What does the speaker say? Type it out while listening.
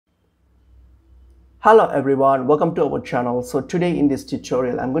Hello everyone, welcome to our channel. So today in this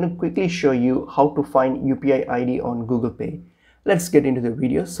tutorial, I'm going to quickly show you how to find UPI ID on Google Pay. Let's get into the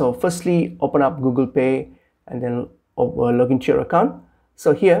video. So firstly, open up Google Pay and then log into your account.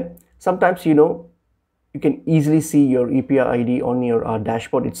 So here, sometimes you can easily see your UPI ID on your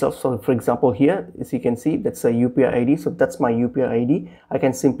dashboard itself. So for example, here, as you can see, that's a UPI ID. So that's my UPI ID. I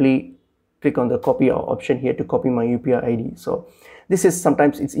can simply click on the copy option here to copy my UPI ID. So this is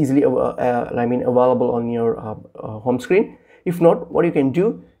sometimes it's easily available on your home screen. If not, what you can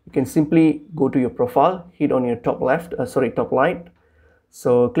do, you can simply go to your profile, hit on your top right.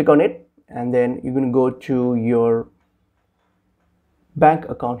 So click on it, and then you're going to go to your bank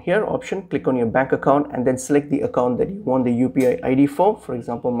account here option. Click on your bank account and then select the account that you want the UPI ID for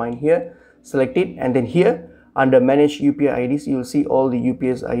example, mine here. Select it, and then here under manage UPI IDs, you will see all the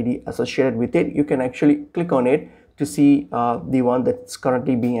UPI ID associated with it. You can actually click on it to see the one that's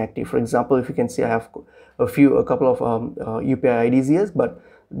currently being active. For example, if you can see, I have a couple of UPI IDs here, but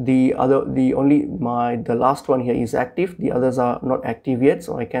the last one here is active. The others are not active yet,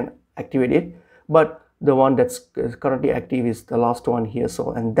 so I can activate it, but the one that's currently active is the last one here.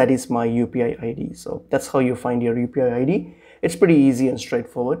 So, and that is my UPI ID. So that's how you find your UPI ID. It's pretty easy and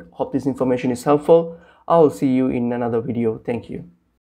straightforward. Hope this information is helpful. I will see you in another video. Thank you.